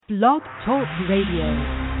Blog Talk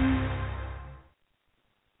Radio.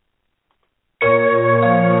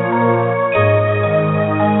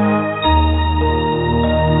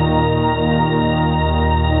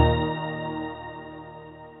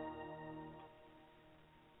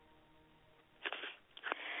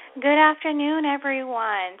 Good afternoon,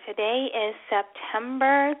 everyone. Today is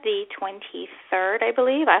September the 23rd, I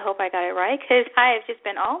believe. I hope I got it right because I have just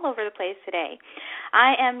been all over the place today.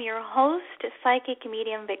 I am your host, psychic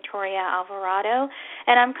medium Victoria Alvarado,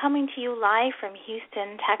 and I'm coming to you live from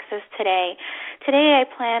Houston, Texas today. Today I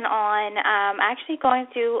plan on actually going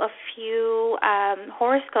through a few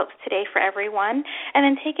horoscopes today for everyone and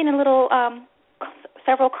then taking a little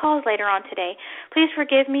several calls later on today. Please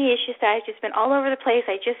forgive me. It's just that I've just been all over the place.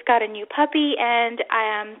 I just got a new puppy, and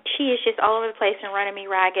she is just all over the place and running me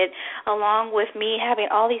ragged, along with me having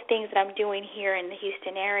all these things that I'm doing here in the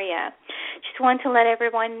Houston area. Just want to let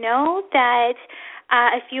everyone know that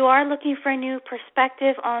if you are looking for a new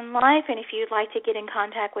perspective on life and if you'd like to get in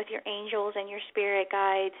contact with your angels and your spirit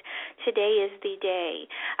guides, today is the day.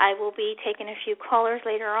 I will be taking a few callers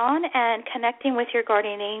later on and connecting with your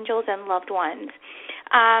guardian angels and loved ones.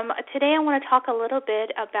 Today I want to talk a little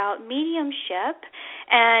bit about mediumship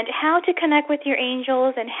and how to connect with your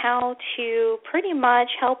angels and how to pretty much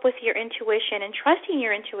help with your intuition and trusting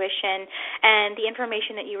your intuition and the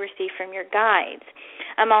information that you receive from your guides.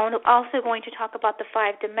 I'm also going to talk about the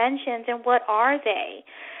 5 dimensions and what are they.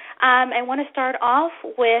 I want to start off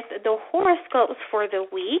with the horoscopes for the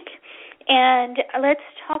week, and let's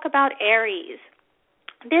talk about Aries.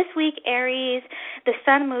 This week, Aries, the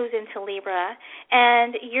sun moves into Libra,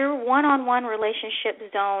 and your one-on-one relationship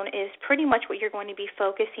zone is pretty much what you're going to be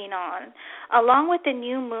focusing on. Along with the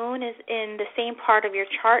new moon is in the same part of your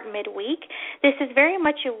chart midweek, this is very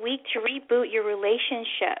much a week to reboot your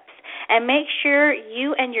relationships and make sure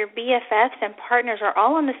you and your BFFs and partners are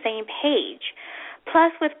all on the same page.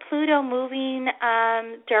 Plus, with Pluto moving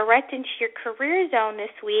direct into your career zone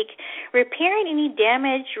this week, repairing any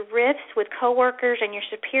damaged rifts with coworkers and your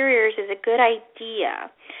superiors is a good idea.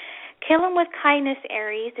 Kill them with kindness,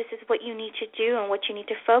 Aries. This is what you need to do and what you need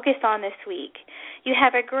to focus on this week. You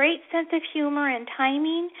have a great sense of humor and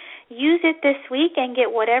timing. Use it this week and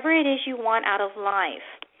get whatever it is you want out of life.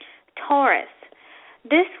 Taurus.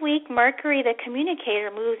 This week, Mercury, the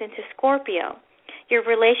communicator, moves into Scorpio, your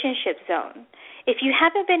relationship zone. If you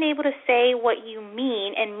haven't been able to say what you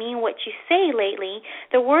mean and mean what you say lately,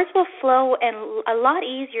 the words will flow and a lot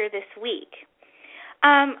easier this week.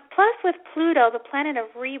 Plus, with Pluto, the planet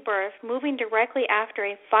of rebirth, moving directly after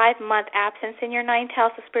a 5-month absence in your 9th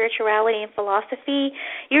house of spirituality and philosophy,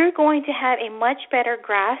 you're going to have a much better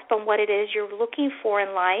grasp on what it is you're looking for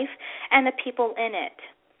in life and the people in it.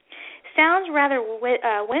 Sounds rather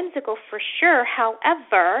whimsical for sure.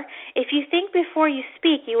 However, if you think before you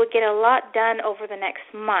speak, you will get a lot done over the next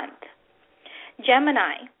month.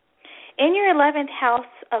 Gemini. In your 11th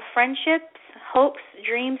house of friendships, hopes,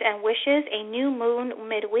 dreams, and wishes, a new moon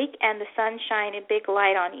midweek and the sun shine a big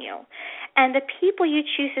light on you and the people you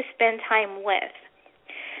choose to spend time with.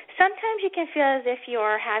 Sometimes you can feel as if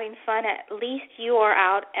you're having fun, at least you are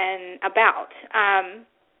out and about.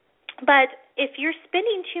 But if you're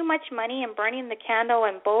spending too much money and burning the candle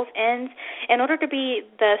on both ends in order to be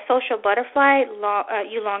the social butterfly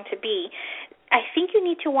you long to be, I think you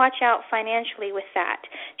need to watch out financially with that.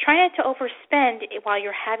 Try not to overspend while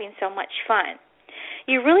you're having so much fun.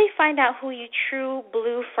 You really find out who your true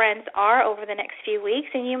blue friends are over the next few weeks,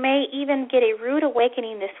 and you may even get a rude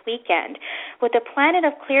awakening this weekend with the planet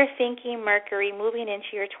of clear thinking, Mercury, moving into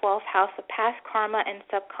your 12th house of past karma and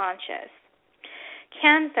subconscious.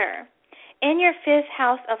 Cancer. In your 5th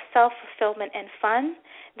house of self-fulfillment and fun,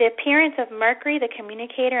 the appearance of Mercury, the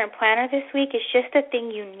communicator and planner this week, is just the thing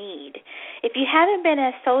you need. If you haven't been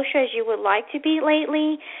as social as you would like to be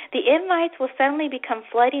lately, the invites will suddenly become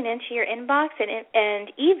flooding into your inbox, and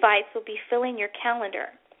evites will be filling your calendar.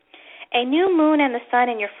 A new moon and the sun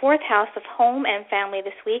in your 4th house of home and family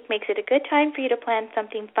this week makes it a good time for you to plan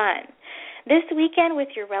something fun this weekend with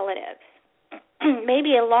your relatives.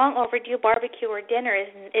 Maybe a long overdue barbecue or dinner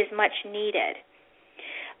is much needed.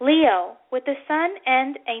 Leo, with the sun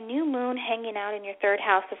and a new moon hanging out in your 3rd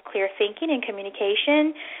house of clear thinking and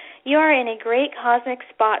communication, you are in a great cosmic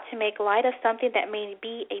spot to make light of something that may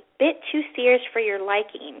be a bit too serious for your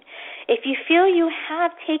liking. If you feel you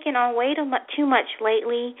have taken on way too much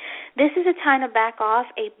lately, this is a time to back off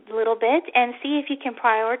a little bit and see if you can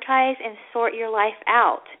prioritize and sort your life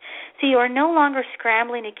out, so you are no longer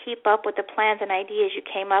scrambling to keep up with the plans and ideas you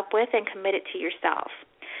came up with and committed to yourself.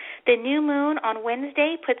 The new moon on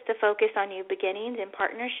Wednesday puts the focus on new beginnings in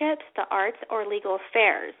partnerships, the arts, or legal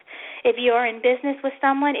affairs. If you are in business with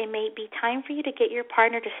someone, it may be time for you to get your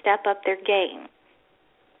partner to step up their game.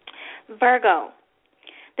 Virgo.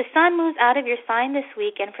 The sun moves out of your sign this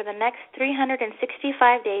week, and for the next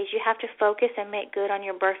 365 days, you have to focus and make good on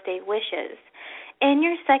your birthday wishes. In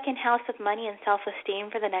your second house of money and self-esteem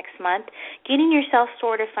for the next month, getting yourself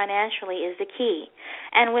sorted financially is the key.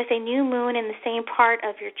 And with a new moon in the same part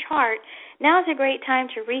of your chart, now is a great time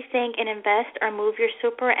to rethink and invest or move your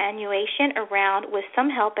superannuation around with some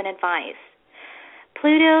help and advice.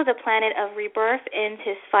 Pluto, the planet of rebirth, ends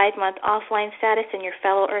his 5-month offline status in your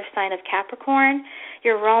fellow Earth sign of Capricorn,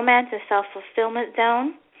 your romance and self-fulfillment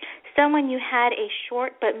zone. Someone you had a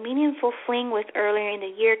short but meaningful fling with earlier in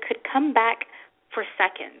the year could come back for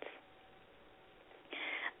seconds.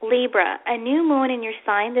 Libra, a new moon in your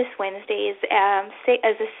sign this Wednesday is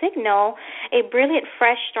as a signal, a brilliant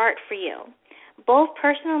fresh start for you, both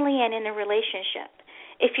personally and in a relationship.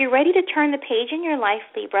 If you're ready to turn the page in your life,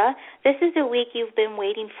 Libra, this is the week you've been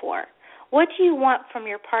waiting for. What do you want from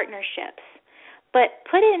your partnerships? But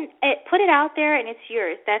put it out there and it's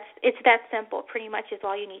yours. It's that simple. Pretty much is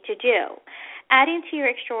all you need to do. Adding to your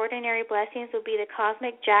extraordinary blessings will be the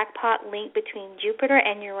cosmic jackpot link between Jupiter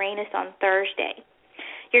and Uranus on Thursday.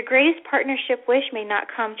 Your greatest partnership wish may not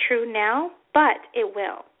come true now, but it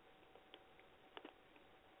will.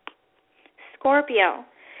 Scorpio.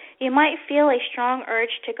 You might feel a strong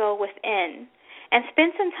urge to go within and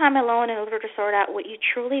spend some time alone in order to sort out what you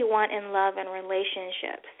truly want in love and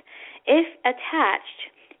relationships. If attached,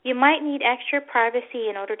 you might need extra privacy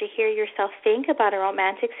in order to hear yourself think about a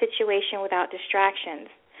romantic situation without distractions.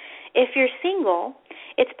 If you're single,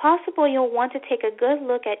 it's possible you'll want to take a good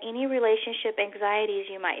look at any relationship anxieties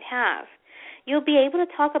you might have. You'll be able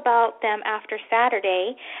to talk about them after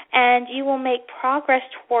Saturday, and you will make progress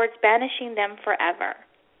towards banishing them forever.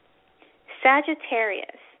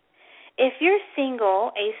 Sagittarius. If you're single,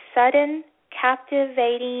 a sudden,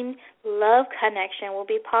 captivating love connection will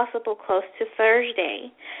be possible close to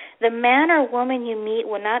Thursday. The man or woman you meet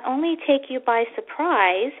will not only take you by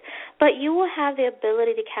surprise, but you will have the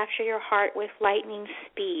ability to capture your heart with lightning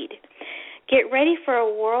speed. Get ready for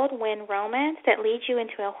a whirlwind romance that leads you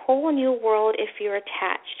into a whole new world if you're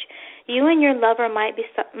attached. You and your lover might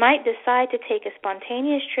decide to take a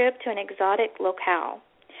spontaneous trip to an exotic locale.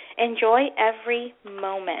 Enjoy every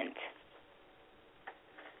moment.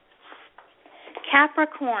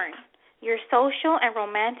 Capricorn, your social and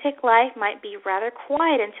romantic life might be rather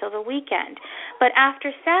quiet until the weekend, but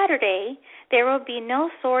after Saturday, there will be no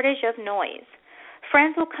shortage of noise.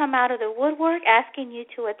 Friends will come out of the woodwork asking you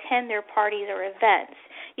to attend their parties or events.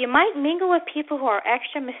 You might mingle with people who are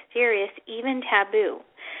extra mysterious, even taboo.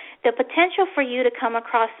 The potential for you to come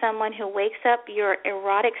across someone who wakes up your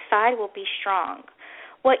erotic side will be strong.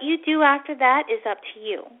 What you do after that is up to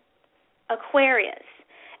you. Aquarius.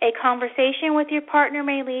 A conversation with your partner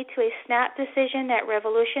may lead to a snap decision that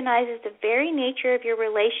revolutionizes the very nature of your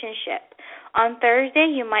relationship. On Thursday,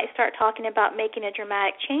 you might start talking about making a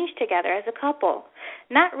dramatic change together as a couple,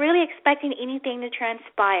 not really expecting anything to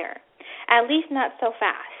transpire, at least not so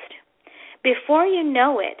fast. Before you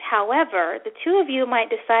know it, however, the two of you might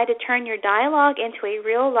decide to turn your dialogue into a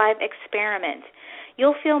real-life experiment.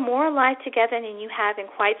 You'll feel more alive together than you have in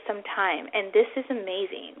quite some time, and this is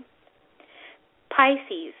amazing.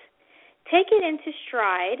 Pisces. Take it into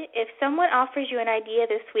stride if someone offers you an idea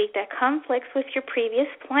this week that conflicts with your previous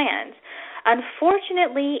plans.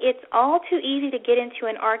 Unfortunately, it's all too easy to get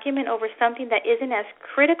into an argument over something that isn't as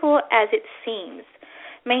critical as it seems.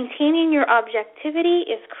 Maintaining your objectivity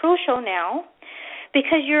is crucial now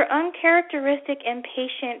because your uncharacteristic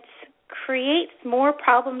impatience creates more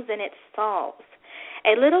problems than it solves.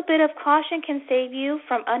 A little bit of caution can save you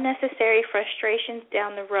from unnecessary frustrations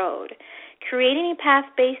down the road. Creating a path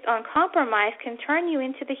based on compromise can turn you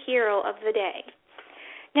into the hero of the day.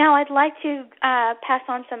 Now, I'd like to pass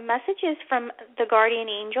on some messages from the guardian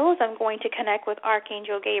angels. I'm going to connect with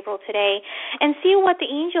Archangel Gabriel today and see what the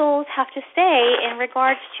angels have to say in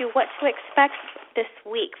regards to what to expect this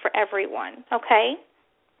week for everyone, okay?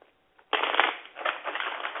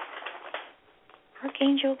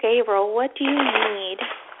 Archangel Gabriel, what do you need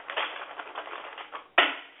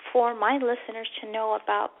for my listeners to know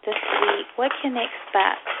about this week? What can they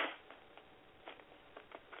expect?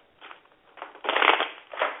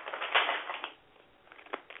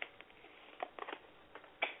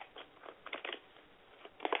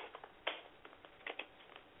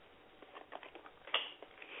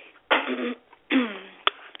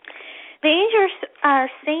 are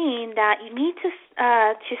saying that you need to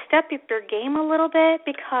step up your game a little bit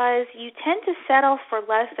because you tend to settle for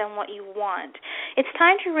less than what you want. It's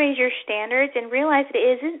time to raise your standards and realize that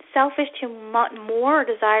it isn't selfish to want more or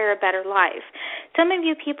desire a better life. Some of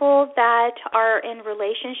you people that are in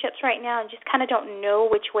relationships right now and just kind of don't know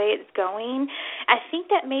which way it's going, I think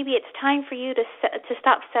that maybe it's time for you to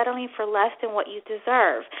stop settling for less than what you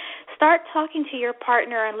deserve. Start talking to your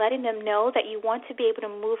partner and letting them know that you want to be able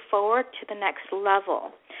to move forward to the next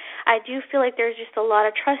level. I do feel like there's just a lot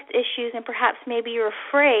of trust issues, and perhaps maybe you're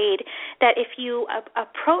afraid that if you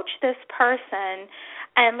approach this person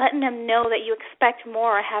and letting them know that you expect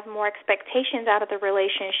more or have more expectations out of the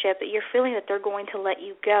relationship, that you're feeling that they're going to let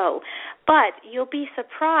you go. But you'll be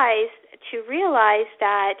surprised to realize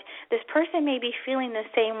that this person may be feeling the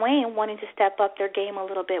same way and wanting to step up their game a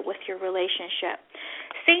little bit with your relationship.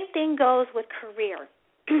 Same thing goes with career.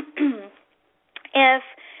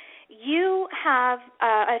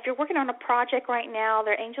 If you're working on a project right now,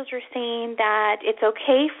 their angels are saying that it's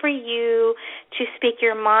okay for you to speak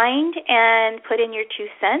your mind and put in your 2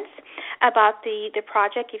 cents about the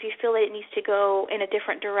project if you feel that it needs to go in a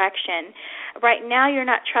different direction. Right now, you're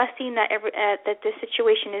not trusting that that the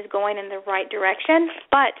situation is going in the right direction,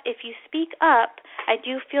 but if you speak up, I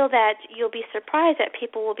do feel that you'll be surprised that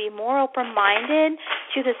people will be more open-minded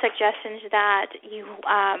to the suggestions that you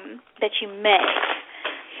make.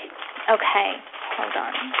 Okay, hold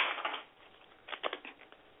on.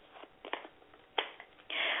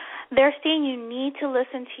 They're saying you need to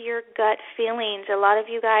listen to your gut feelings. A lot of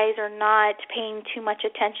you guys are not paying too much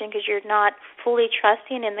attention because you're not fully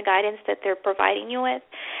trusting in the guidance that they're providing you with.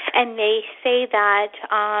 And they say that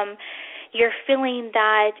you're feeling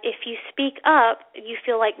that if you speak up, you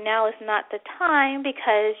feel like now is not the time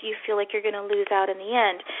because you feel like you're going to lose out in the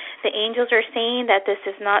end. The angels are saying that this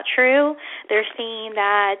is not true. They're saying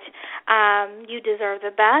that you deserve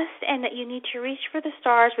the best and that you need to reach for the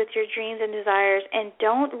stars with your dreams and desires and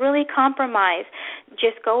don't really compromise.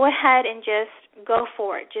 Just go ahead and just go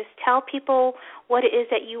for it. Just tell people what it is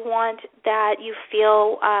that you want that you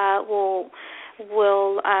feel will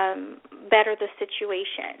better the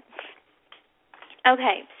situation.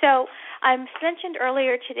 Okay, so I mentioned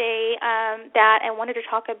earlier today that I wanted to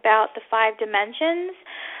talk about the 5 dimensions.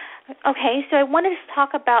 Okay, so I wanted to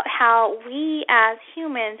talk about how we as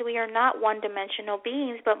humans, we are not one-dimensional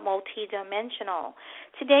beings but multi-dimensional.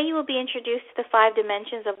 Today you will be introduced to the 5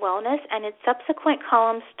 dimensions of wellness, and its subsequent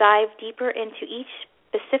columns dive deeper into each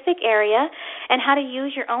specific area and how to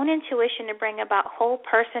use your own intuition to bring about whole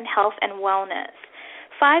person health and wellness.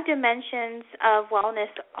 5 dimensions of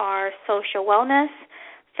wellness are social wellness,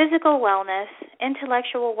 physical wellness,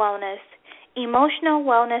 intellectual wellness, emotional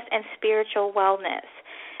wellness, and spiritual wellness.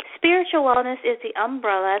 Spiritual wellness is the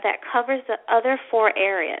umbrella that covers the other 4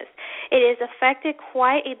 areas. It is affected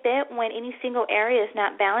quite a bit when any single area is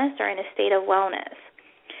not balanced or in a state of wellness.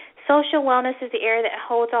 Social wellness is the area that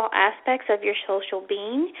holds all aspects of your social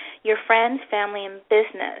being, your friends, family, and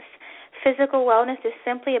business. Physical wellness is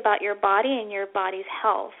simply about your body and your body's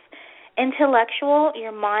health. Intellectual,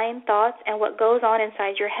 your mind, thoughts, and what goes on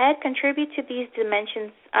inside your head contribute to these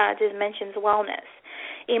dimensions wellness.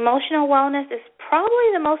 Emotional wellness is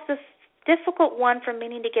probably the most difficult one for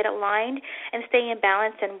many to get aligned and stay in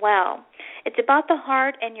balance and well. It's about the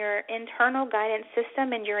heart and your internal guidance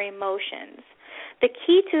system and your emotions. The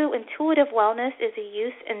key to intuitive wellness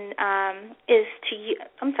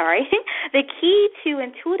The key to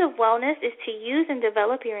intuitive wellness is to use and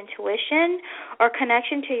develop your intuition or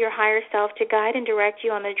connection to your higher self to guide and direct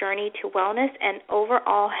you on the journey to wellness and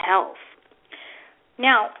overall health.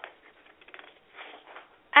 Now,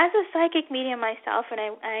 as a psychic medium myself, and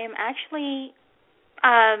I am actually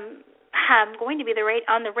going to be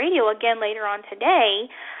on the radio again later on today,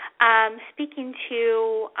 speaking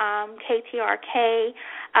to KTRK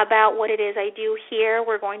about what it is I do here.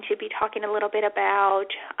 We're going to be talking a little bit about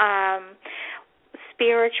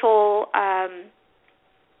spiritual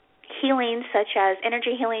healing, such as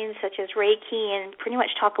energy healing, such as Reiki, and pretty much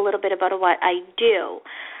talk a little bit about what I do.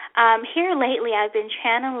 Here lately I've been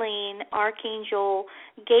channeling Archangel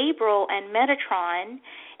Gabriel and Metatron,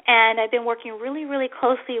 and I've been working really, really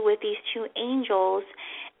closely with these 2 angels,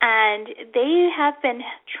 and they have been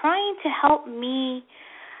trying to help me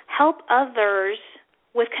help others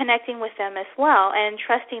with connecting with them as well and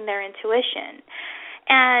trusting their intuition.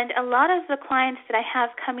 And a lot of the clients that I have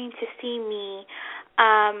coming to see me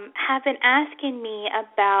have been asking me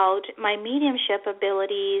about my mediumship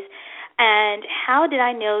abilities and how did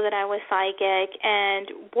I know that I was psychic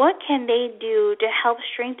and what can they do to help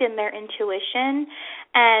strengthen their intuition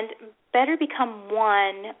and better become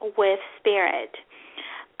one with spirit.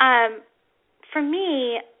 for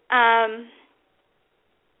me,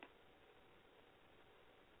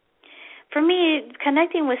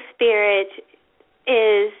 connecting with spirit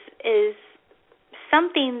is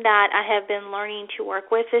something that I have been learning to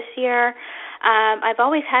work with this year. I've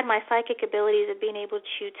always had my psychic abilities of being able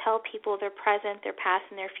to tell people their present, their past,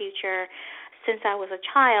 and their future since I was a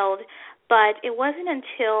child, but it wasn't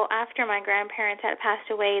until after my grandparents had passed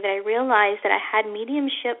away that I realized that I had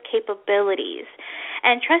mediumship capabilities.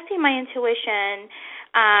 And trusting my intuition,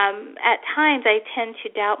 at times I tend to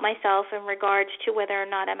doubt myself in regards to whether or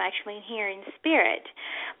not I'm actually hearing spirit.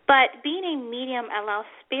 But being a medium allows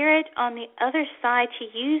spirit on the other side to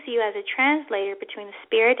use you as a translator between the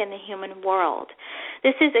spirit and the human world.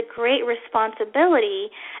 This is a great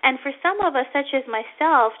responsibility, and for some of us, such as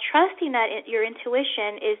myself, trusting that your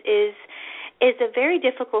intuition is a very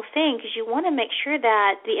difficult thing, because you want to make sure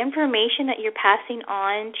that the information that you're passing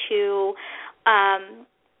on to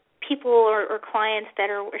people or clients that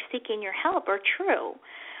are seeking your help are true.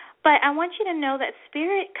 But I want you to know that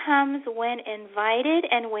spirit comes when invited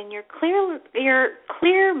and when you're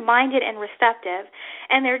clear-minded and receptive,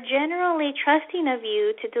 and they're generally trusting of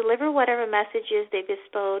you to deliver whatever messages they've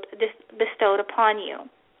bestowed upon you.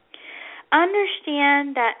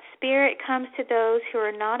 Understand that spirit comes to those who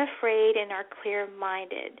are not afraid and are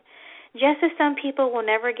clear-minded. Just as some people will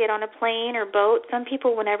never get on a plane or boat, some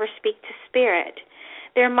people will never speak to spirit.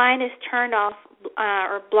 Their mind is turned off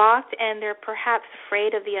or blocked, and they're perhaps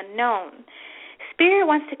afraid of the unknown. Spirit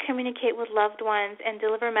wants to communicate with loved ones and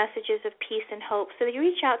deliver messages of peace and hope, so they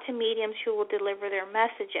reach out to mediums who will deliver their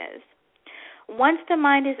messages. Once the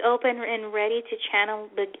mind is open and ready to channel,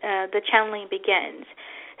 the channeling begins.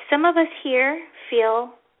 Some of us hear,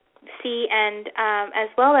 feel, see, and as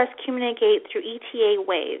well as communicate through ETA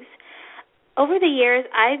waves. Over the years,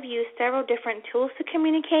 I've used several different tools to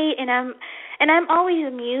communicate, and I'm always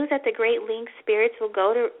amused at the great lengths spirits will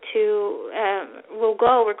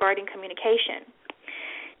go regarding communication.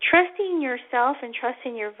 Trusting yourself and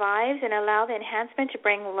trusting your vibes and allow the enhancement to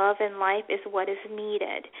bring love and life is what is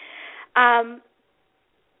needed.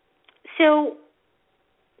 So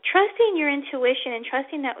trusting your intuition and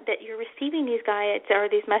trusting that you're receiving these guides or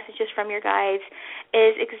these messages from your guides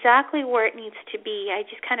is exactly where it needs to be. I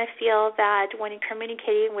just kind of feel that when you're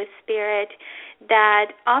communicating with spirit,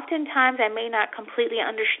 that oftentimes I may not completely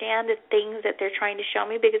understand the things that they're trying to show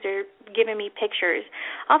me because they're giving me pictures.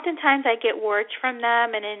 Oftentimes I get words from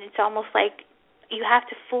them, and then it's almost like you have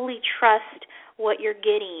to fully trust what you're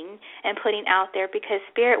getting and putting out there, because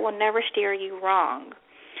spirit will never steer you wrong.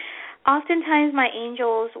 Oftentimes my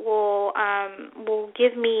angels will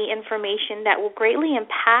give me information that will greatly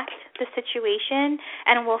impact the situation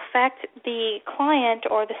and will affect the client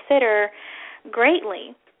or the sitter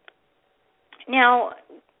greatly. Now,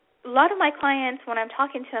 a lot of my clients, when I'm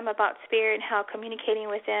talking to them about spirit and how communicating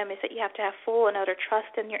with them, is that you have to have full and utter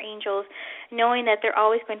trust in your angels, knowing that they're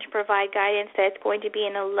always going to provide guidance, that it's going to be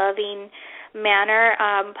in a loving manner,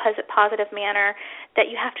 positive manner, that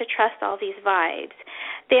you have to trust all these vibes.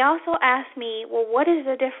 They also ask me, well, what is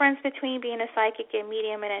the difference between being a psychic and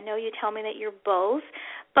medium? And I know you tell me that you're both,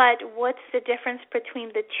 but what's the difference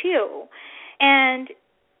between the two? And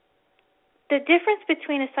the difference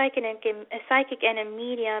between a psychic and a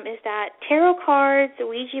medium is that tarot cards,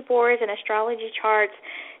 Ouija boards, and astrology charts,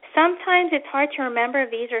 sometimes it's hard to remember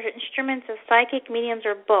if these are instruments of psychic, mediums,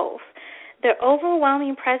 or both. The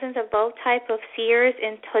overwhelming presence of both types of seers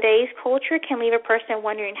in today's culture can leave a person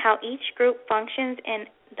wondering how each group functions in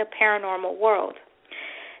the paranormal world.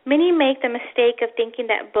 Many make the mistake of thinking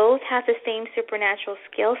that both have the same supernatural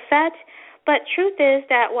skill set, but truth is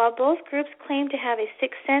that while both groups claim to have a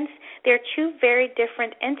sixth sense, they're two very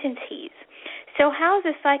different entities. So how is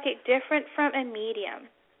a psychic different from a medium?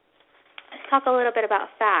 Let's talk a little bit about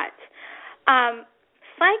that.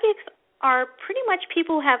 Psychics are pretty much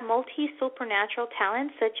people who have multi-supernatural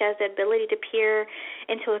talents, such as the ability to peer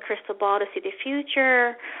into a crystal ball to see the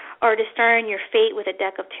future, or discern your fate with a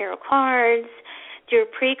deck of tarot cards. Through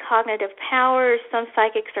precognitive powers, some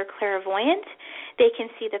psychics are clairvoyant. They can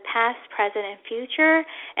see the past, present, and future,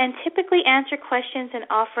 and typically answer questions and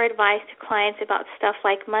offer advice to clients about stuff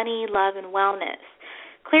like money, love, and wellness.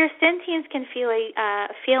 Clairsentience can feel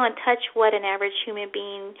and touch what an average human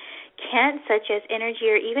being can't, such as energy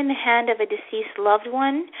or even the hand of a deceased loved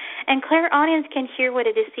one, and clairaudience can hear what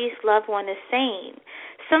a deceased loved one is saying.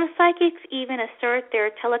 Some psychics even assert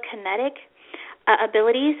their telekinetic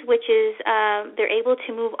abilities, which is they're able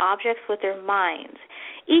to move objects with their minds.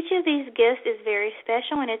 Each of these gifts is very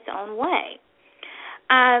special in its own way.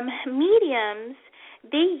 Mediums,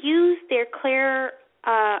 they use their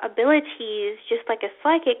abilities just like a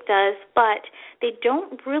psychic does, but they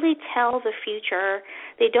don't really tell the future.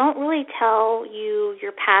 They don't really tell you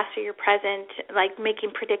your past or your present, like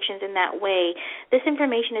making predictions in that way. This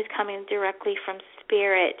information is coming directly from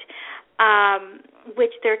spirit,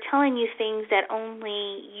 which they're telling you things that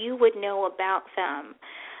only you would know about them.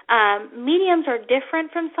 Mediums are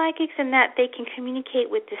different from psychics in that they can communicate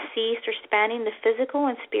with deceased or spanning the physical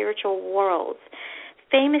and spiritual worlds.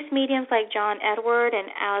 Famous mediums like John Edward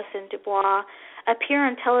and Alison Dubois appear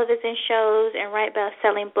on television shows and write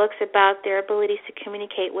best-selling books about their abilities to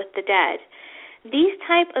communicate with the dead. These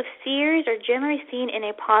type of seers are generally seen in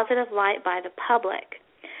a positive light by the public.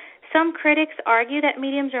 Some critics argue that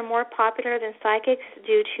mediums are more popular than psychics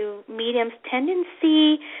due to mediums'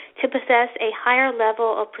 tendency to possess a higher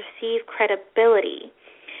level of perceived credibility.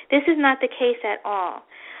 This is not the case at all.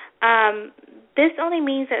 This only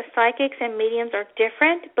means that psychics and mediums are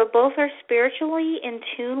different, but both are spiritually in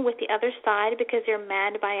tune with the other side because they're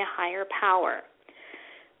manned by a higher power.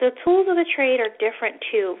 The tools of the trade are different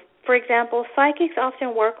too. For example, psychics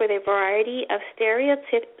often work with a variety of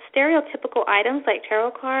stereotypical items like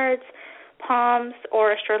tarot cards, palms,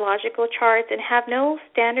 or astrological charts and have no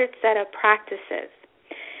standard set of practices.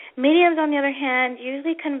 Mediums, on the other hand,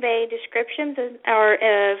 usually convey descriptions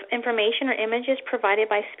of information or images provided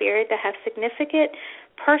by spirit that have significant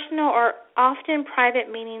personal or often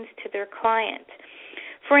private meanings to their client.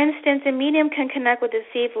 For instance, a medium can connect with a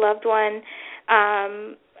deceased loved one,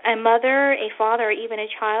 a mother, a father, or even a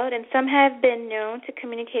child, and some have been known to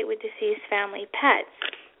communicate with deceased family pets.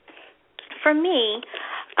 For me,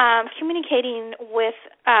 communicating with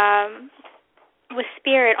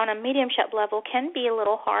spirit on a mediumship level can be a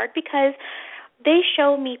little hard because they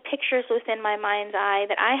show me pictures within my mind's eye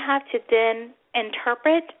that I have to then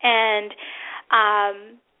interpret and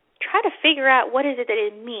try to figure out what is it that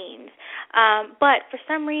it means. But for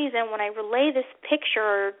some reason, when I relay this picture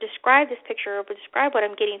or describe this picture or describe what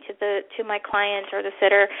I'm getting to my client or the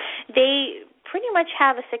sitter, they pretty much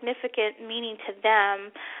have a significant meaning to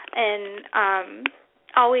them and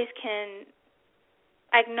always can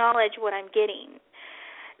acknowledge what I'm getting.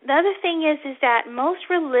 The other thing is that most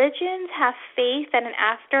religions have faith that an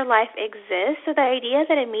afterlife exists, so the idea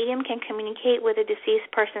that a medium can communicate with a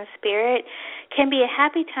deceased person's spirit can be a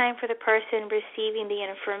happy time for the person receiving the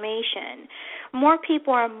information. More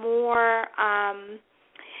people are more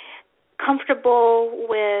comfortable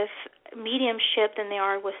with mediumship than they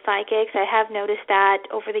are with psychics. I have noticed that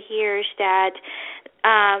over the years that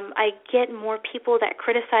I get more people that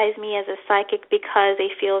criticize me as a psychic because they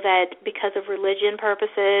feel that because of religion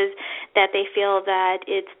purposes that they feel that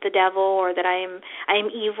it's the devil or that I'm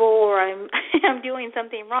evil or I'm I'm doing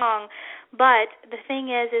something wrong. But the thing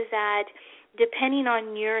is that depending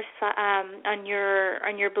on your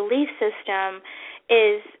belief system,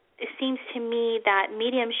 it seems to me that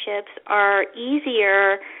mediumships are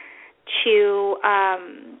easier to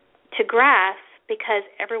grasp because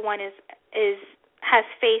everyone has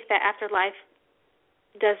faith that afterlife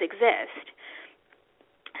does exist.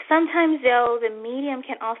 Sometimes, though, the medium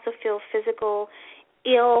can also feel physically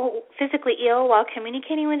ill while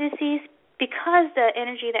communicating with deceased because the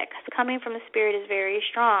energy that's coming from the spirit is very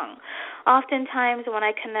strong. Oftentimes, when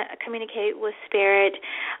I communicate with spirit,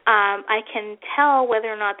 I can tell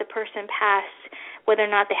whether or not the person passed, whether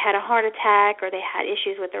or not they had a heart attack or they had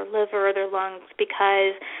issues with their liver or their lungs,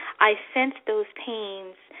 because I sense those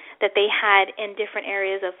pains that they had in different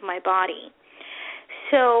areas of my body.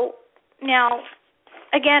 So now,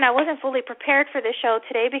 again, I wasn't fully prepared for this show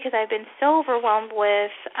today because I've been so overwhelmed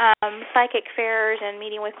with psychic fairs and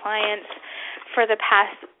meeting with clients for the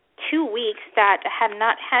past 2 weeks that I have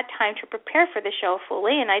not had time to prepare for the show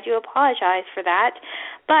fully, and I do apologize for that.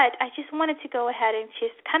 But I just wanted to go ahead and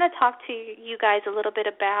just kind of talk to you guys a little bit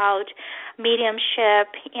about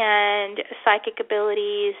mediumship and psychic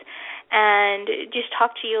abilities and just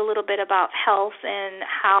talk to you a little bit about health and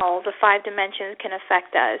how the 5 dimensions can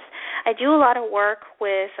affect us. I do a lot of work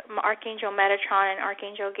with Archangel Metatron and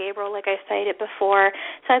Archangel Gabriel, like I cited before.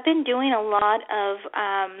 So I've been doing a lot of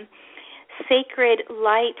sacred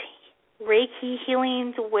light Reiki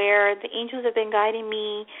healings where the angels have been guiding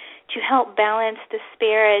me to help balance the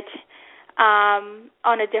spirit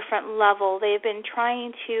on a different level. They've been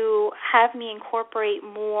trying to have me incorporate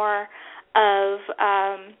more of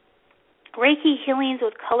Reiki healings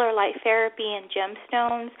with color light therapy and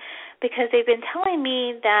gemstones because they've been telling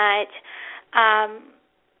me that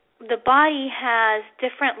the body has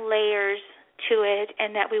different layers to it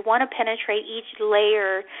and that we want to penetrate each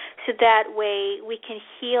layer so that way we can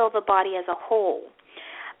heal the body as a whole.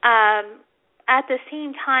 At the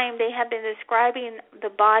same time, they have been describing the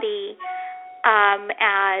body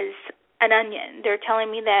as an onion. They're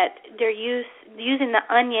telling me that they're using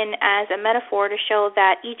the onion as a metaphor to show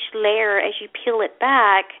that each layer, as you peel it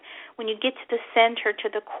back, when you get to the center, to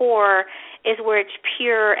the core, is where it's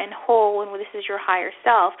pure and whole, and this is your higher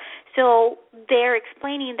self. So they're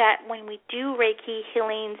explaining that when we do Reiki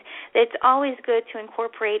healings, that it's always good to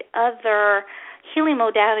incorporate other healing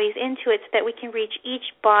modalities into it so that we can reach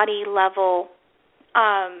each body level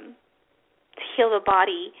to heal the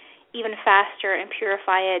body even faster and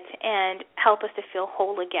purify it and help us to feel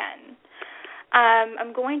whole again.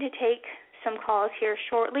 I'm going to take some calls here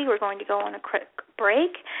shortly. We're going to go on a quick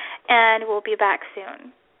break, and we'll be back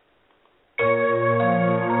soon.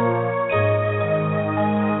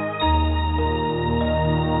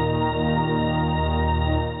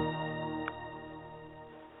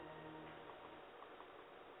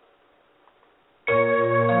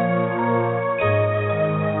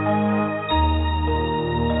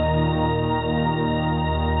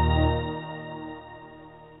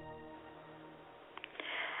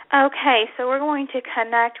 Okay, so we're going to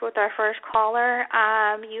connect with our first caller.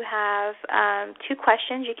 You have 2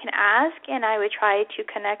 questions you can ask, and I would try to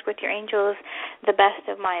connect with your angels the best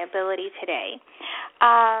of my ability today.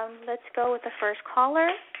 Let's go with the first caller.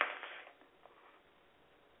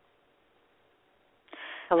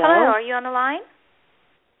 Hello? Hello, are you on the line?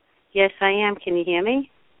 Yes, I am. Can you hear me?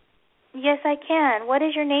 Yes, I can. What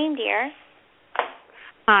is your name, dear?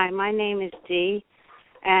 Hi, my name is Dee,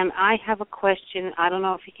 and I have a question. I don't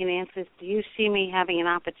know if you can answer this. Do you see me having an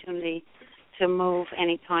opportunity to move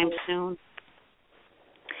anytime soon?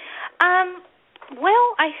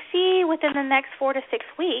 Well, I see within the next 4 to 6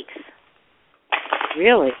 weeks.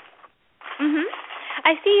 Really? Mhm.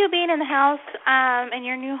 I see you being in the house in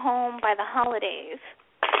your new home by the holidays.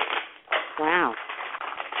 Wow.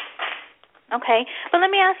 Okay, but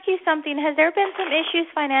let me ask you something. Has there been some issues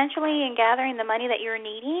financially in gathering the money that you're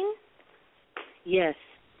needing? Yes.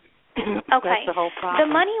 Okay. That's the whole problem.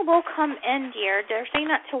 The money will come in, dear. They're saying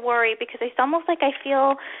not to worry because it's almost like I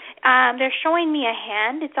feel they're showing me a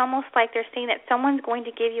hand. It's almost like they're saying that someone's going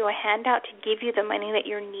to give you a handout to give you the money that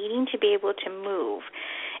you're needing to be able to move.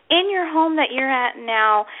 In your home that you're at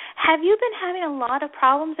now, have you been having a lot of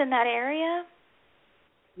problems in that area?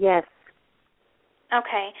 Yes.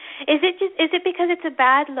 Okay. Is it because it's a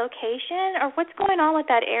bad location, or what's going on with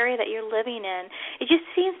that area that you're living in? It just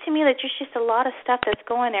seems to me that there's just a lot of stuff that's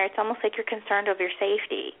going there. It's almost like you're concerned of your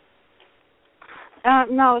safety.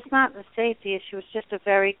 No, it's not a safety issue. It's just a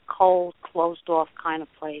very cold, closed-off kind of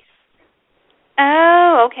place.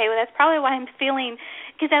 Oh, okay. Well, that's probably why I'm feeling,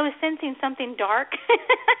 because I was sensing something dark,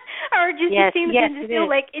 or just yes, it seems yes, to feel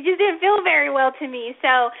like it just didn't feel very well to me.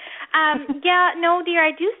 So, yeah, no, dear,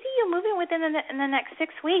 I do see you moving within in the next 6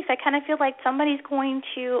 weeks. I kind of feel like somebody's going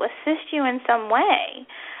to assist you in some way,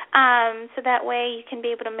 so that way you can be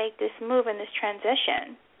able to make this move and this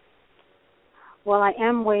transition. Well, I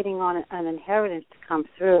am waiting on an inheritance to come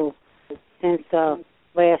through since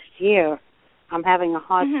last year. I'm having a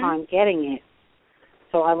hard time getting it.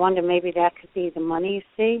 So I wonder maybe that could be the money, you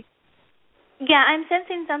see? Yeah, I'm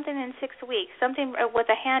sensing something in 6 weeks, something with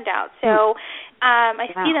a handout. So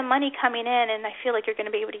I see the money coming in, and I feel like you're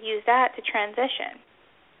going to be able to use that to transition.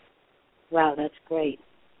 Wow, that's great.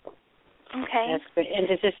 Okay. That's great. And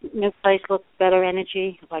does this new place look better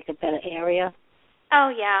energy, like a better area?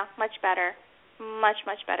 Oh, yeah, much better. Much,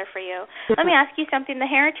 much better for you. Let me ask you something.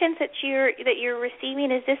 The inheritance that you're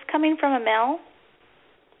receiving, is this coming from a male?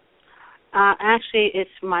 Actually, it's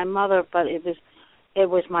my mother, but it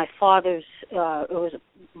was my father's. It was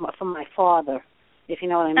from my father, if you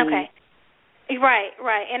know what I mean. Okay. Right.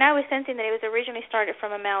 And I was sensing that it was originally started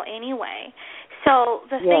from a male anyway. So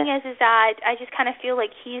the thing is that I just kind of feel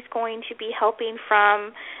like he's going to be helping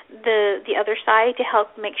from the other side to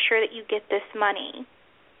help make sure that you get this money.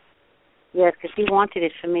 Yes, because he wanted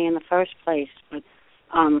it for me in the first place, but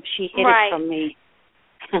she hid it from me.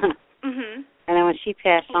 Mhm. And then when she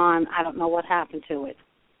passed on, I don't know what happened to it.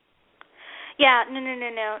 Yeah,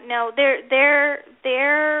 no.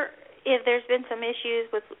 If there's been some issues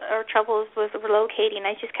with or troubles with relocating,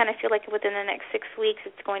 I just kind of feel like within the next 6 weeks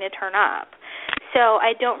it's going to turn up. So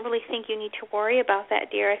I don't really think you need to worry about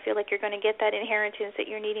that, dear. I feel like you're going to get that inheritance that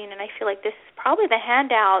you're needing, and I feel like this is probably the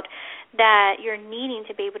handout that you're needing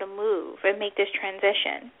to be able to move and make this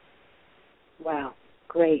transition. Wow,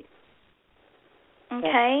 great.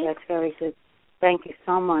 Okay. That's very good. Thank you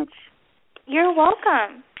so much. You're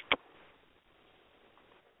welcome.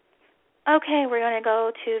 Okay, we're going to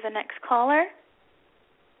go to the next caller.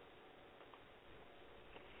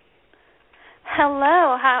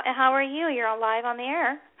 Hello, how are you? You're live on the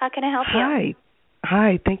air. How can I help you?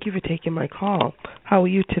 Hi. Thank you for taking my call. How are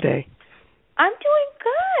you today? I'm doing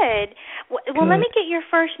good. Well, let me get your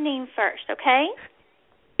first name first, okay?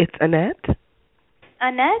 It's Annette.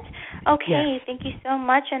 Annette? Okay, Yes. thank you so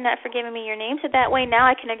much, Annette, for giving me your name. So that way now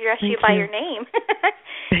I can address Thank you by you. your name.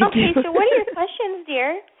 Thank okay, you. so what are your questions,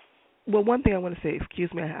 dear? Well, one thing I want to say,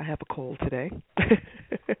 excuse me, I have a cold today.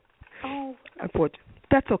 Oh. Unfortunately,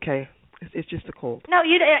 that's okay. It's just a cold. No,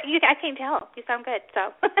 I can't tell. You sound good,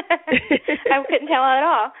 so I couldn't tell at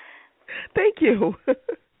all. Thank you.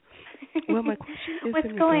 Well, my question is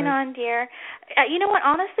what's going on, dear? You know what?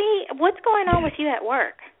 Honestly, what's going on with you at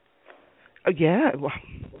work? Yeah.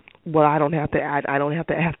 Well, I don't have to. I don't have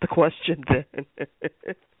to ask the question then.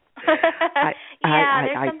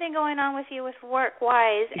 There's something going on with you with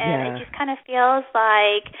work-wise, and it just kind of feels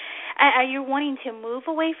like, are you wanting to move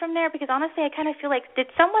away from there? Because honestly, I kind of feel like, did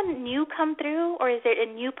someone new come through, or is there a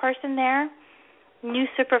new person there? New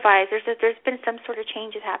supervisors? There's been some sort of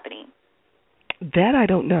changes happening. That I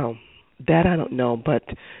don't know. But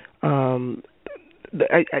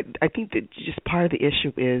I think that just part of the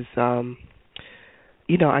issue is,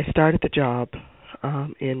 I started the job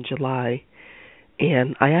in July,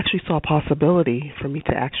 and I actually saw a possibility for me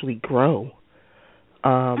to actually grow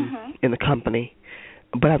in the company.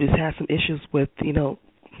 But I've just had some issues with, a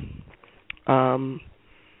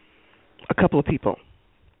couple of people.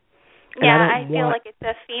 Yeah, I feel like it's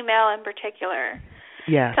a female in particular.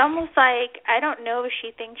 Yeah. It's almost like, I don't know if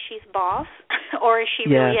she thinks she's boss or if she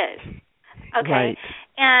really is. Okay. Right.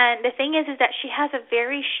 And the thing is that she has a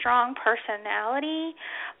very strong personality,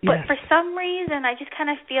 but for some reason I just kind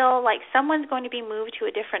of feel like someone's going to be moved to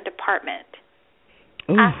a different department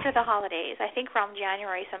after the holidays. I think around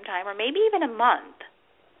January sometime, or maybe even a month.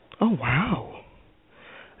 Oh wow.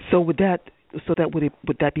 So would that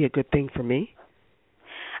be a good thing for me?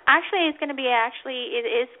 Actually, it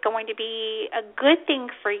is going to be a good thing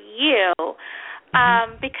for you,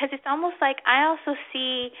 because it's almost like I also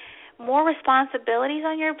see more responsibilities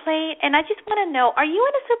on your plate, and I just want to know, are you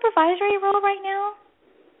in a supervisory role right now?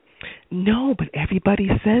 No, but everybody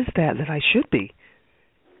says that I should be.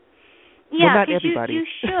 Yeah, well, not everybody. You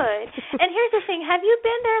should. And here's the thing, have you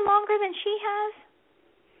been there longer than she has?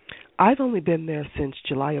 I've only been there since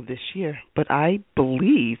July of this year, but I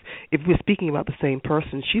believe, if we're speaking about the same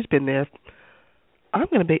person, she's been there, I'm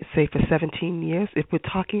going to say for 17 years, if we're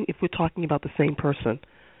talking about the same person.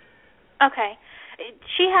 Okay.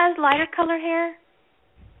 She has lighter color hair?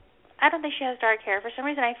 I don't think she has dark hair. For some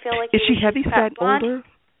reason, I feel like... Is she heavy set, older?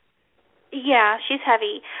 Yeah, she's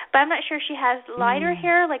heavy. But I'm not sure if she has lighter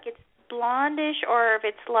hair, like it's blondish, or if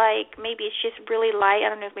it's like, maybe it's just really light. I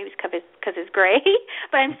don't know if maybe it's because it's gray,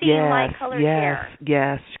 but I'm seeing light-colored hair.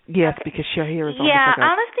 Yes, okay. Because her hair is almost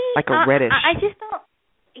honestly, like a reddish. I just don't...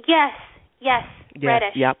 Yes,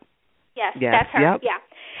 reddish. Yep. Yes, that's her,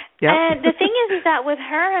 Yep. And the thing is that with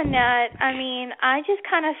her, Annette, I mean, I just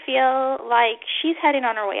kind of feel like she's heading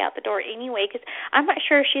on her way out the door anyway, because I'm not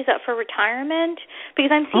sure if she's up for retirement,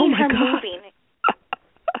 because I'm seeing her moving.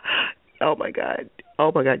 Oh, my God.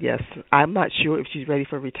 Yes. I'm not sure if she's ready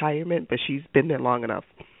for retirement, but she's been there long enough.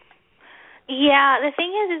 Yeah, the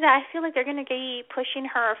thing is that I feel like they're going to be pushing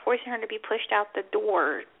her or forcing her to be pushed out the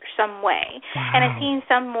door some way. Wow. And I'm seeing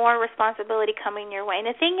some more responsibility coming your way. And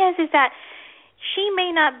the thing is that she may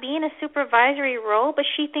not be in a supervisory role, but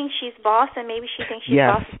she thinks she's boss, and maybe she thinks she's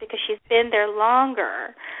boss because she's been there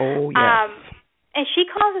longer. Oh, yes. And she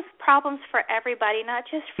causes problems for everybody, not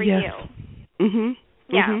just for you. Mhm.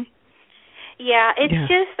 Yeah. Yeah, it's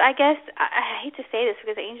just, I guess, I hate to say this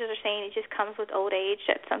because the angels are saying it just comes with old age,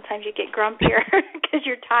 that sometimes you get grumpier because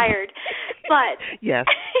you're tired. But they're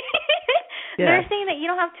saying that you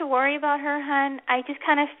don't have to worry about her, hon. I just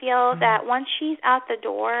kind of feel that once she's out the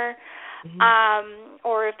door,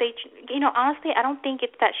 or if they, honestly, I don't think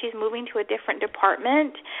it's that she's moving to a different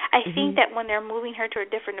department. I think that when they're moving her to a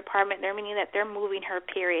different department, they're meaning that they're moving her,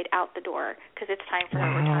 period, out the door because it's time for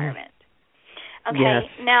her retirement. Okay,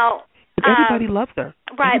 now... Everybody loves her.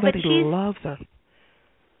 Right, Everybody but loves her.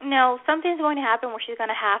 No, something's going to happen where she's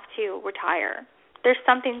going to have to retire. There's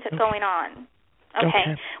something going on.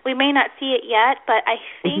 Okay. We may not see it yet, but I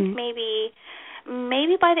think maybe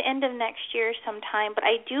by the end of next year sometime. But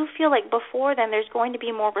I do feel like before then there's going to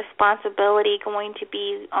be more responsibility going to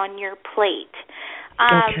be on your plate.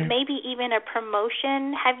 Maybe even a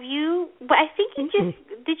promotion. I think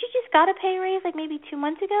did you just got a pay raise like maybe 2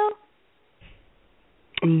 months ago?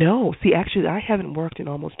 No. See, actually, I haven't worked in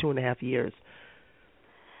almost 2.5 years.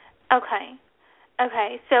 Okay.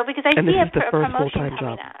 So, because I see a promotion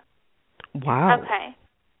coming up. Wow.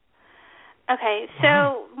 Okay.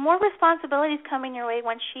 So, more responsibilities coming your way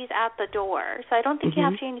when she's at the door. So, I don't think you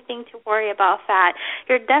have anything to worry about that.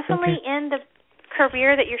 You're definitely in the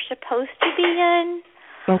career that you're supposed to be in.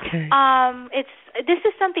 Okay. This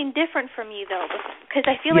is something different from you though, because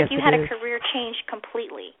I feel like you had a career change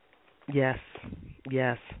completely. Yes.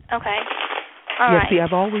 Yes. Okay. All right. See,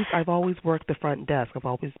 I've always worked the front desk. I've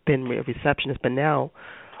always been a receptionist, but now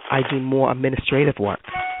I do more administrative work.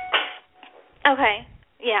 Okay.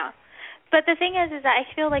 Yeah. But the thing is that I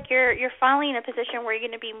feel like you're finally in a position where you're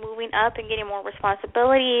going to be moving up and getting more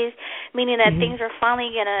responsibilities, meaning that things are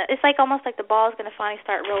finally going to, it's like almost like the ball's going to finally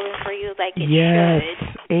start rolling for you like it should. Yes.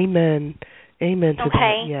 Amen. Amen to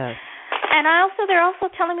that. Yes. And they're also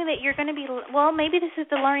telling me that you're going to be, well, maybe this is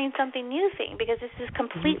the learning something new thing, because this is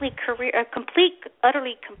utterly complete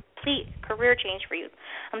career change for you.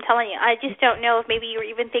 I'm telling you. I just don't know if maybe you were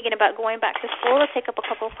even thinking about going back to school to take up a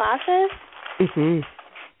couple of classes.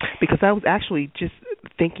 Because I was actually just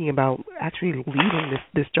thinking about actually leaving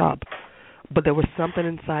this job, but there was something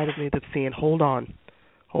inside of me that's saying, hold on.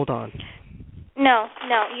 No,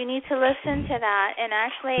 you need to listen to that. And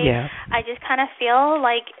actually, I just kind of feel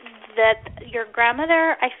like that your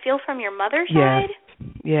grandmother, I feel from your mother's side,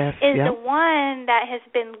 is the one that has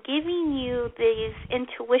been giving you these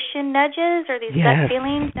intuition nudges or these gut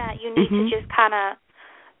feelings that you need to just kind of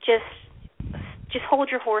just hold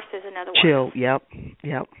your horses, in other words. Chill, yep.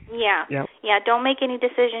 Yeah, don't make any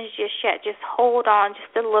decisions just yet. Just hold on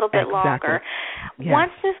just a little bit longer. Yes.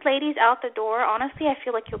 Once this lady's out the door, honestly, I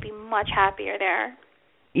feel like you'll be much happier there.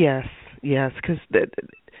 Yes, because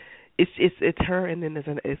it's her, and then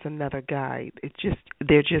it's another guy.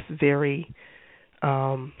 They're just very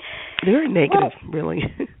negative, really.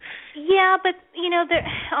 Yeah, but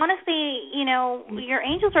honestly, your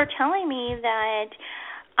angels are telling me that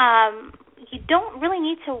you don't really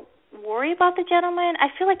need to worry about the gentleman. I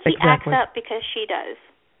feel like he acts up because she does.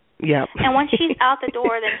 Yep. And once she's out the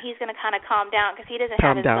door, then he's going to kind of calm down because he doesn't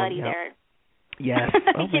have his buddy there. Yes.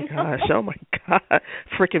 Oh, my gosh. Oh, my God.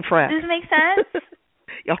 Freaking frat. Does it make sense?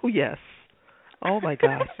 Oh, yes. Oh, my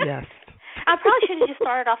gosh, yes. I probably should have just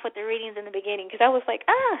started off with the readings in the beginning, because I was like,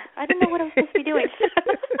 I didn't know what I was supposed to be doing.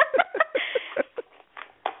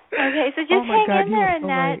 Okay, so just hang in there,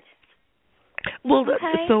 Annette. Well,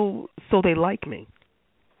 so they like me.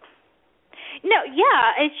 No,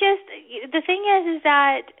 yeah, it's just, the thing is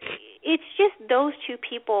that it's just those two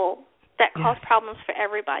people that cause problems for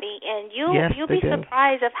everybody, and you'll be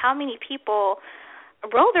surprised of how many people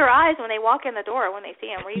roll their eyes when they walk in the door when they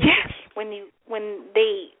see them, or even when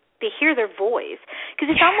they hear their voice, because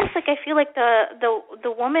it's almost like I feel like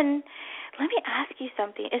the woman. Let me ask you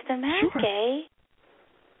something: is the man gay?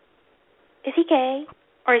 Is he gay,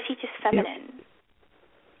 or is he just feminine? Yep.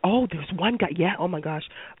 Oh, there's one guy. Yeah. Oh my gosh,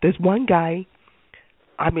 there's one guy.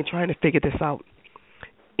 I've been trying to figure this out,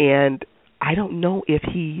 and I don't know if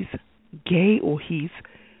he's gay or he's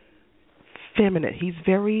feminine. He's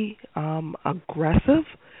very aggressive,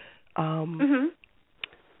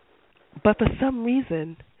 but for some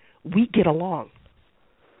reason we get along.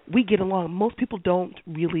 Most people don't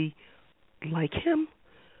really like him,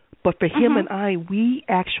 but for him and I, we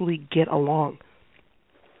actually get along.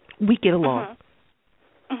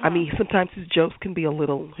 I mean, sometimes his jokes can be a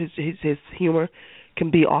little, his humor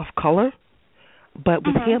can be off color, but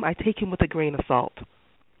with him, I take him with a grain of salt.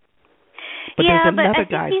 But yeah, there's another but I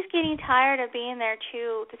think guy. He's getting tired of being there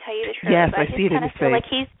too, to tell you the truth. Yes, I see it in his face. Like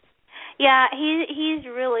he's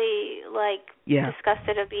really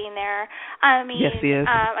disgusted of being there. I mean, yes, he is.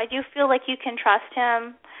 I do feel like you can trust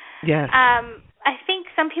him. Yes. I think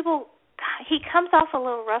some people, he comes off a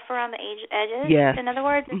little rough around the edges. Yes. In other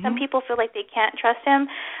words, some people feel like they can't trust him,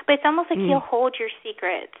 but it's almost like he'll hold your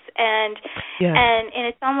secrets, and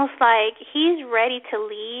it's almost like he's ready to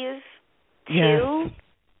leave too.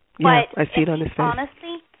 But I see it on his face.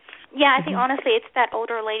 Honestly, I think honestly it's that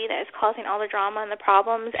older lady that is causing all the drama and the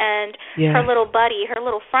problems, and her little buddy, her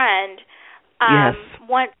little friend.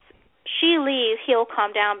 Once she leaves, he'll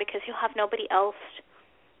calm down because he'll have nobody else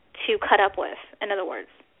to cut up with. In other words.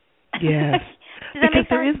 Yes. Does that make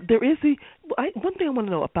sense? There is one thing I want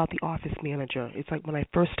to know about the office manager. It's like when I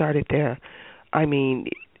first started there. I mean,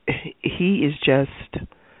 he is just.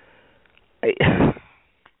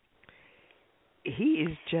 He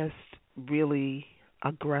is just really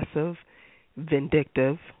aggressive,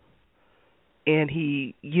 vindictive, and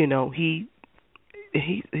he's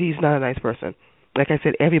not a nice person. Like I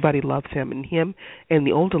said, everybody loves him, and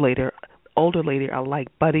the older lady are like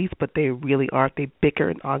buddies, but they really aren't. They bicker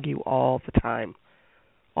and argue all the time.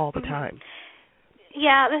 Yeah,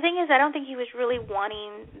 the thing is, I don't think he was really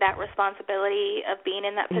wanting that responsibility of being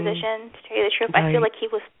in that position, to tell you the truth. Right. I feel like he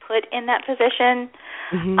was put in that position.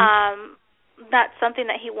 That's something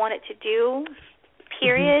that he wanted to do,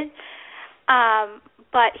 period.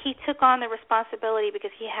 but he took on the responsibility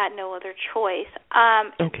because he had no other choice.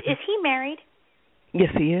 Okay. Is he married?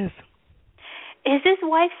 Yes, he is. Is his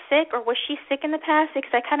wife sick, or was she sick in the past? Because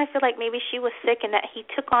I kind of feel like maybe she was sick and that he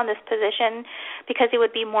took on this position because it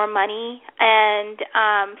would be more money, and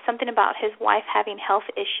something about his wife having health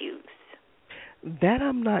issues. That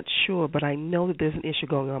I'm not sure, but I know that there's an issue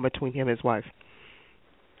going on between him and his wife.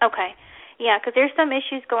 Okay. Yeah, because there's some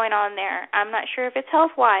issues going on there. I'm not sure if it's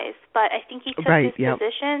health-wise, but I think he took this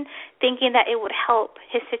position thinking that it would help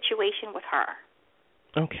his situation with her.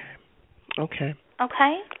 Okay. Okay.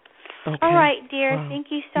 Okay? Okay. All right, dear. Wow. Thank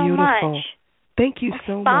you so Beautiful. much. Thank you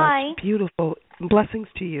so Bye. much. Beautiful. Blessings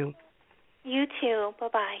to you. You too.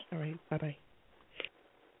 Bye-bye. All right. Bye-bye.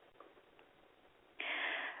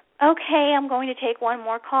 Okay, I'm going to take one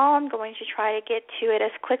more call. I'm going to try to get to it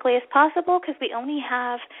as quickly as possible because we only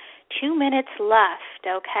have 2 minutes left,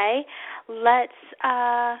 okay? Let's,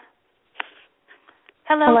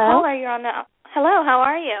 hello, caller, you're on the, hello, how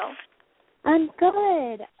are you? I'm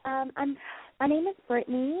good. My name is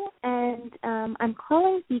Brittany, and I'm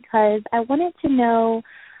calling because I wanted to know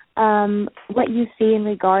what you see in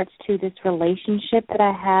regards to this relationship that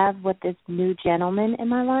I have with this new gentleman in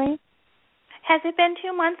my life. Has it been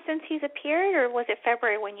 2 months since he's appeared, or was it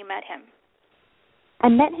February when you met him? I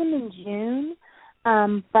met him in June,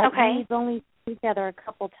 but okay. we've only seen each other a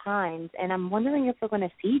couple times, and I'm wondering if we're going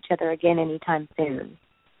to see each other again anytime soon.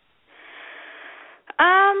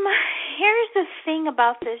 Here's the thing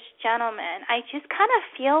about this gentleman. I just kind of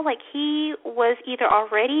feel like he was either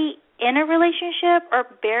already in a relationship or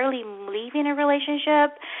barely leaving a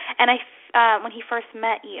relationship, and when he first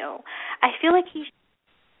met you. I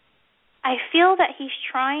feel that he's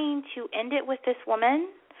trying to end it with this woman,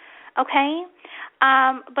 okay?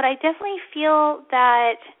 But I definitely feel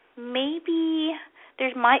that maybe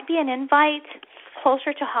there might be an invite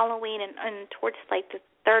closer to Halloween and towards like the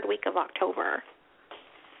third week of October.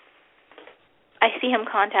 I see him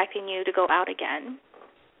contacting you to go out again.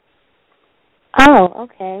 Oh,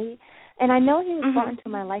 okay. And I know he was brought into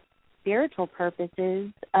my life for spiritual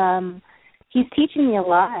purposes. He's teaching me a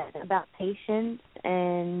lot about patience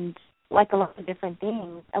and like a lot of different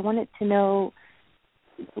things. I wanted to know,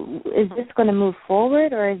 is this going to move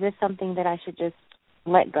forward, or is this something that I should just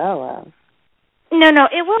let go of? No,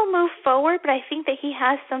 it will move forward, but I think that he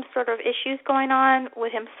has some sort of issues going on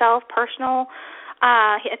with himself, personal.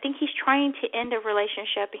 I think he's trying to end a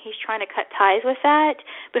relationship, and he's trying to cut ties with that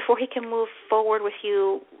before he can move forward with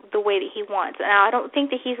you the way that he wants. Now, I don't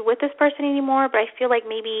think that he's with this person anymore, but I feel like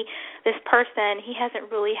maybe this person, he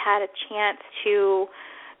hasn't really had a chance to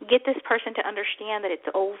get this person to understand that it's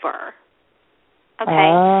over. Okay?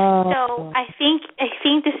 Oh. So I think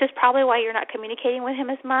this is probably why you're not communicating with him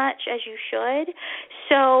as much as you should.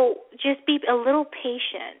 So just be a little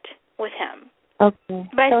patient with him. Okay.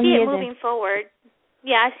 But I so see it moving forward.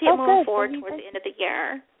 Yeah, I see it moving forward towards the end of the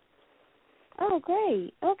year. Oh,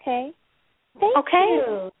 great. Okay. Thank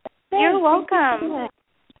you. You're welcome.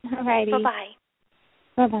 All righty. Bye-bye.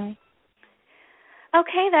 Bye-bye.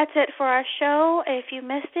 Okay, that's it for our show. If you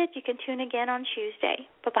missed it, you can tune again on Tuesday.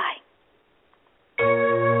 Bye-bye.